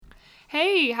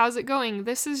Hey, how's it going?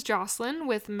 This is Jocelyn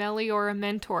with Meliora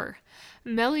Mentor.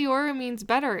 Meliora means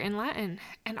better in Latin,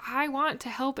 and I want to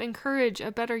help encourage a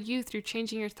better you through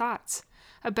changing your thoughts,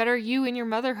 a better you in your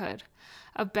motherhood,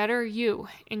 a better you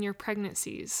in your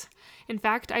pregnancies. In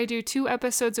fact, I do 2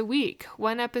 episodes a week.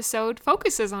 One episode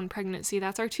focuses on pregnancy,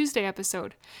 that's our Tuesday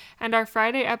episode, and our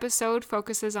Friday episode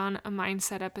focuses on a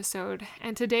mindset episode.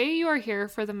 And today you are here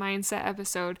for the mindset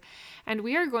episode, and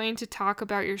we are going to talk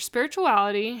about your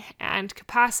spirituality and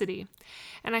capacity.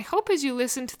 And I hope as you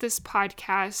listen to this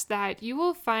podcast that you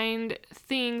will find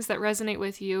things that resonate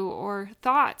with you or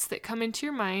thoughts that come into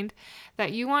your mind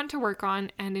that you want to work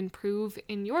on and improve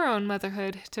in your own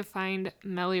motherhood to find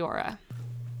Meliora.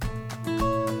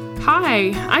 Hi,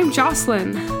 I'm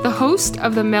Jocelyn, the host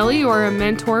of the Meliora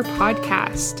Mentor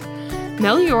podcast.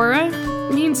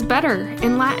 Meliora means better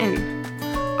in Latin.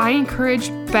 I encourage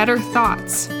better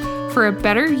thoughts for a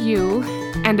better you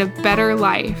and a better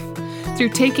life through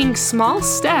taking small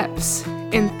steps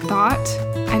in thought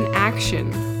and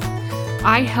action.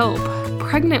 I help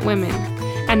pregnant women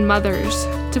and mothers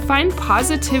to find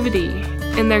positivity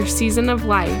in their season of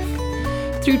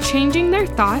life through changing their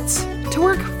thoughts to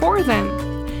work for them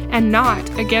and not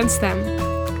against them.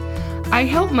 I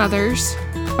help mothers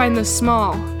find the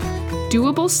small,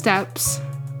 doable steps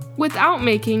without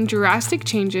making drastic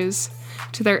changes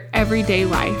to their everyday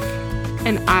life,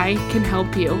 and I can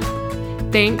help you.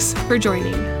 Thanks for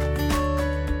joining.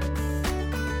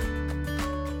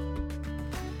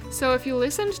 So if you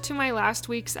listened to my last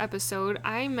week's episode,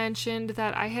 I mentioned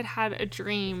that I had a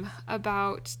dream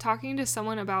about talking to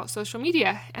someone about social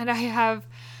media, and I have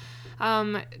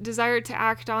desired to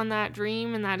act on that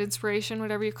dream and that inspiration,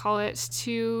 whatever you call it,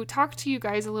 to talk to you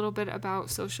guys a little bit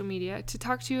about social media, to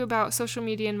talk to you about social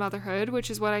media and motherhood, which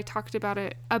is what I talked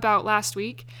about last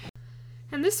week.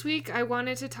 And this week, I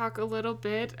wanted to talk a little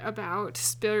bit about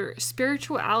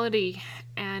spirituality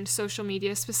and social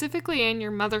media, specifically in your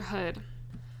motherhood.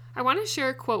 I want to share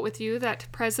a quote with you that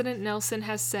President Nelson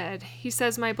has said. He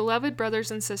says, "My beloved brothers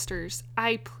and sisters,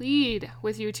 I plead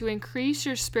with you to increase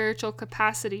your spiritual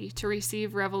capacity to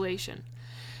receive revelation.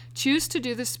 Choose to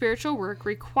do the spiritual work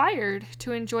required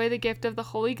to enjoy the gift of the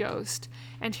Holy Ghost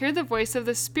and hear the voice of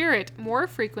the Spirit more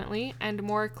frequently and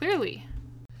more clearly."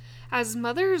 As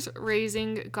mothers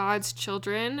raising God's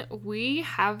children, we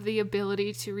have the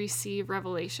ability to receive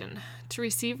revelation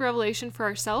for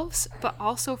ourselves, but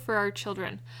also for our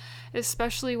children,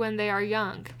 especially when they are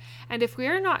young. And if we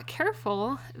are not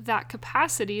careful, that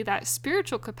capacity, that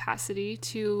spiritual capacity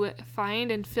to find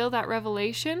and feel that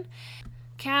revelation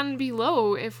can be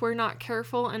low if we're not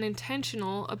careful and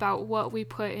intentional about what we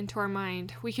put into our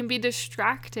mind. We can be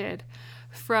distracted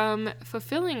from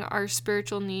fulfilling our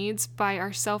spiritual needs by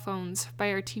our cell phones,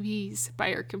 by our TVs,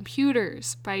 by our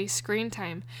computers, by screen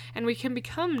time, and we can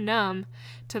become numb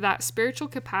to that spiritual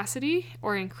capacity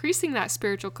or increasing that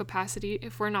spiritual capacity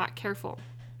if we're not careful.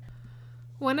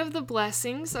 One of the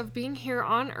blessings of being here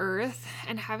on earth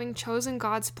and having chosen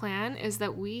God's plan is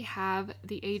that we have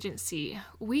the agency.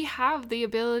 We have the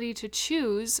ability to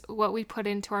choose what we put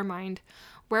into our mind,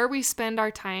 where we spend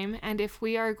our time, and if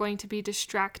we are going to be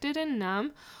distracted and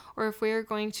numb, or if we are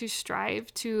going to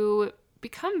strive to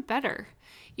become better,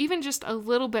 even just a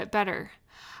little bit better.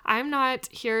 I'm not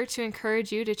here to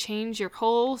encourage you to change your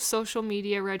whole social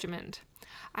media regimen.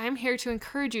 I'm here to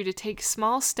encourage you to take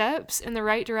small steps in the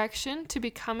right direction to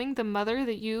becoming the mother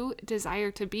that you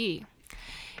desire to be.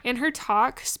 In her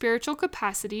talk, Spiritual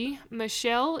Capacity,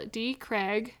 Michelle D.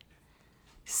 Craig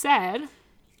said,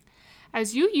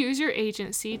 "As you use your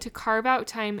agency to carve out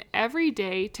time every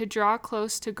day to draw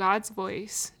close to God's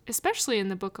voice, especially in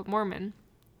the Book of Mormon,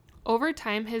 over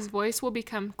time his voice will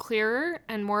become clearer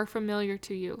and more familiar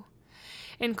to you.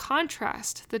 In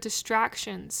contrast, the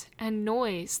distractions and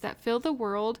noise that fill the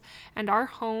world and our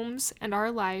homes and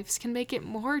our lives can make it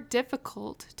more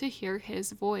difficult to hear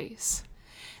his voice.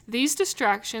 These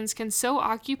distractions can so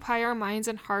occupy our minds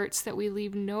and hearts that we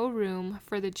leave no room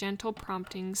for the gentle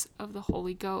promptings of the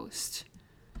Holy Ghost."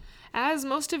 As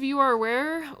most of you are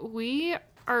aware, we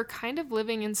are kind of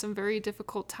living in some very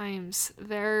difficult times.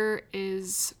 There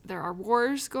are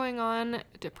wars going on,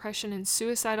 depression and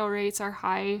suicidal rates are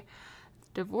high,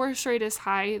 divorce rate is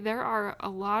high. There are a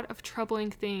lot of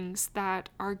troubling things that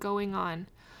are going on.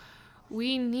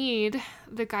 We need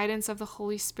the guidance of the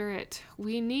Holy Spirit.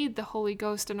 We need the Holy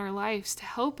Ghost in our lives to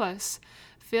help us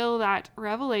feel that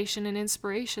revelation and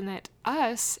inspiration that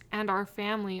us and our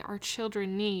family, our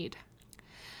children need.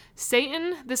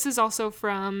 Satan, this is also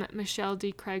from Michelle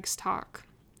D. Craig's talk.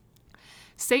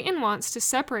 Satan wants to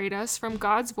separate us from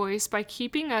God's voice by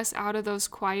keeping us out of those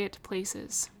quiet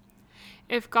places.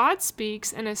 If God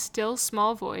speaks in a still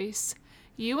small voice,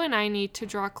 You and I need to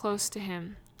draw close to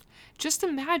Him. Just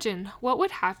imagine what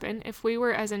would happen if we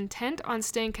were as intent on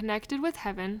staying connected with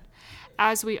heaven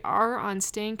as we are on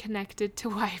staying connected to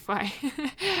Wi-Fi.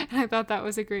 And I thought that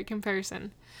was a great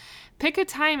comparison. Pick a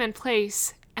time and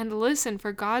place and listen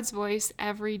for God's voice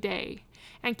every day.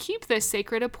 And keep this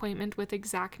sacred appointment with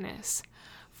exactness,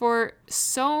 for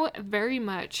so very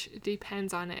much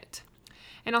depends on it.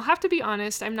 And I'll have to be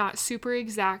honest, I'm not super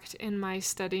exact in my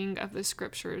studying of the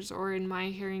scriptures or in my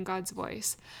hearing God's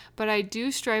voice, but I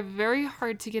do strive very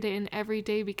hard to get it in every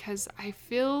day because I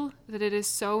feel that it is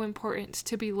so important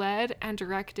to be led and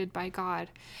directed by God.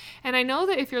 And I know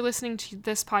that if you're listening to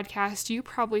this podcast, you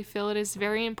probably feel it is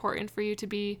very important for you to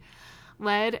be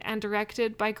led and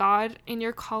directed by God in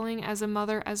your calling as a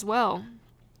mother as well.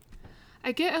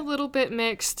 I get a little bit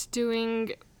mixed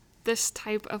doing this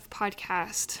type of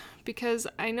podcast because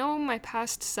I know my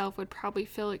past self would probably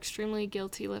feel extremely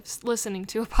guilty listening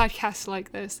to a podcast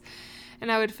like this,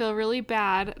 and I would feel really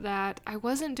bad that I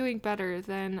wasn't doing better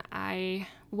than I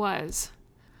was.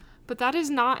 But that is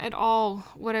not at all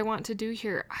what I want to do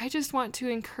here. I just want to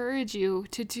encourage you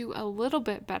to do a little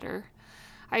bit better.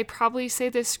 I probably say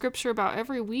this scripture about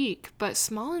every week, but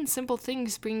small and simple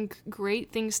things bring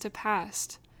great things to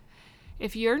pass.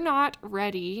 If you're not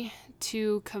ready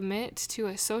to commit to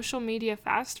a social media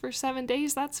fast for 7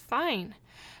 days, that's fine.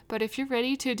 But if you're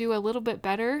ready to do a little bit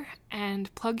better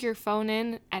and plug your phone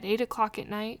in at 8 o'clock at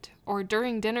night or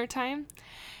during dinner time,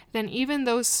 then even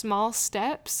those small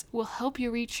steps will help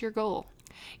you reach your goal.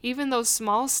 Even those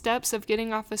small steps of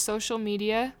getting off of social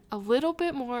media a little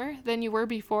bit more than you were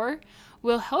before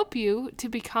will help you to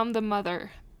become the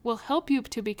mother, will help you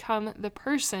to become the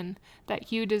person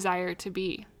that you desire to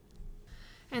be.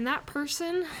 And that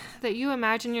person that you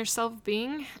imagine yourself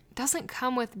being doesn't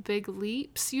come with big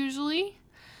leaps usually.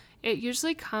 It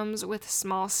usually comes with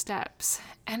small steps.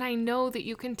 And I know that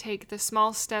you can take the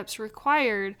small steps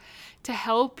required to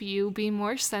help you be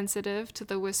more sensitive to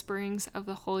the whisperings of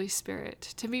the Holy Spirit,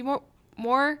 to be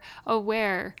more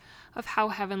aware of how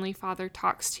Heavenly Father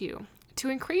talks to you, to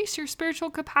increase your spiritual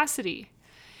capacity.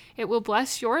 It will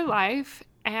bless your life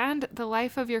and the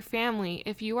life of your family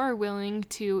if you are willing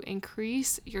to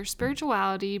increase your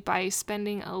spirituality by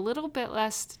spending a little bit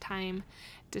less time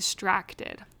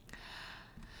distracted.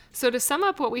 So to sum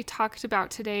up what we talked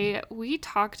about today, we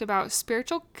talked about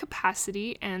spiritual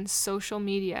capacity and social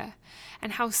media,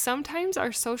 and how sometimes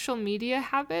our social media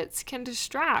habits can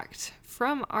distract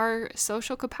from our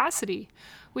social capacity.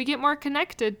 We get more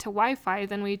connected to Wi-Fi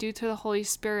than we do to the Holy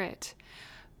Spirit.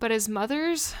 But as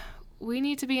mothers, we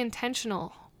need to be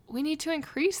intentional. We need to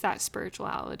increase that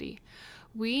spirituality.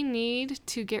 We need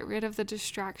to get rid of the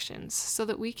distractions so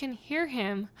that we can hear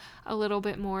Him a little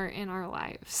bit more in our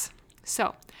lives.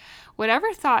 So,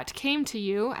 whatever thought came to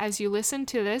you as you listened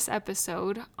to this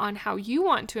episode on how you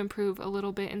want to improve a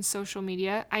little bit in social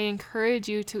media, I encourage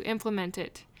you to implement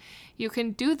it. You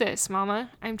can do this,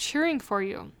 Mama. I'm cheering for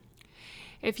you.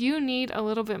 If you need a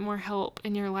little bit more help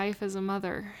in your life as a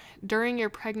mother, during your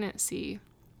pregnancy,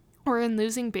 or in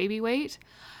losing baby weight,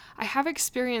 I have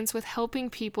experience with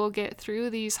helping people get through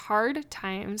these hard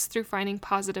times through finding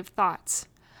positive thoughts.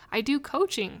 I do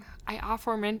coaching. I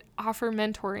offer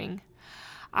mentoring.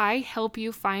 I help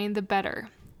you find the better,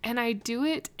 and I do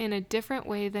it in a different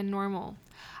way than normal.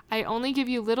 I only give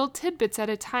you little tidbits at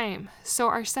a time, so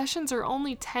our sessions are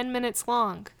only 10 minutes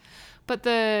long, but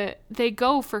they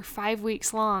go for 5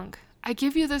 weeks long. I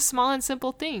give you the small and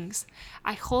simple things.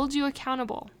 I hold you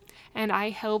accountable, and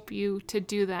I help you to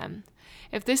do them.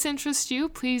 If this interests you,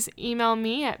 please email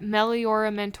me at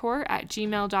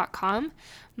melioramentor@gmail.com.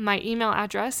 My email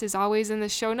address is always in the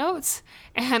show notes.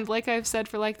 And like I've said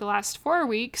for the last 4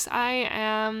 weeks,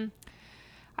 I've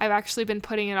actually been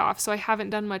putting it off, so I haven't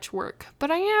done much work. But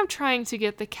I am trying to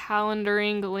get the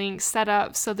calendaring link set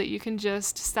up so that you can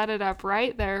just set it up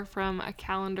right there from a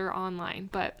calendar online.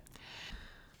 But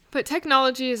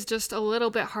technology is just a little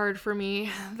bit hard for me.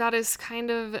 That is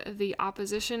kind of the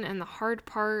opposition and the hard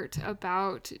part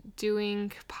about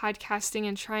doing podcasting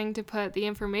and trying to put the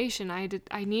information I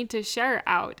need to share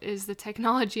out is the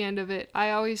technology end of it.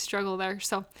 I always struggle there.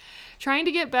 So trying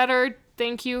to get better.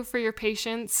 Thank you for your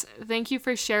patience. Thank you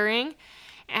for sharing.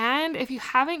 And if you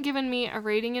haven't given me a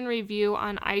rating and review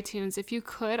on iTunes, if you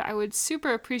could, I would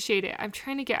super appreciate it. I'm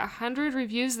trying to get 100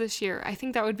 reviews this year. I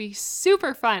think that would be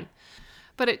super fun.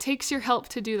 But it takes your help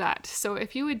to do that. So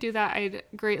if you would do that, I'd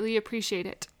greatly appreciate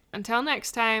it. Until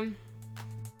next time.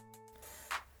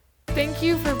 Thank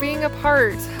you for being a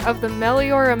part of the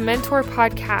Meliora Mentor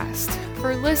podcast,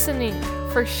 for listening,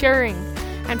 for sharing,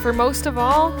 and for most of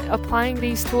all, applying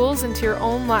these tools into your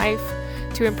own life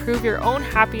to improve your own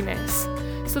happiness.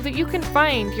 so that you can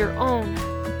find your own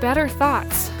better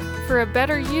thoughts for a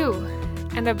better you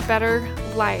and a better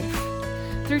life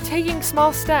through taking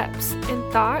small steps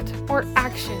in thought or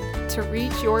action to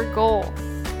reach your goal.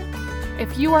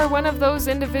 If you are one of those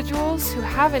individuals who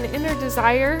have an inner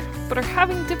desire but are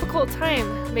having a difficult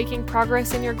time making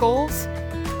progress in your goals,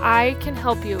 I can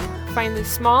help you find the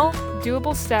small,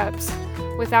 doable steps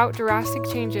without drastic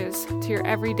changes to your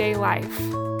everyday life.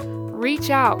 Reach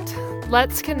out,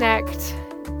 let's connect,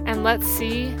 and let's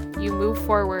see you move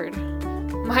forward.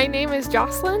 My name is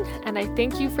Jocelyn, and I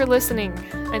thank you for listening.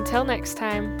 Until next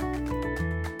time.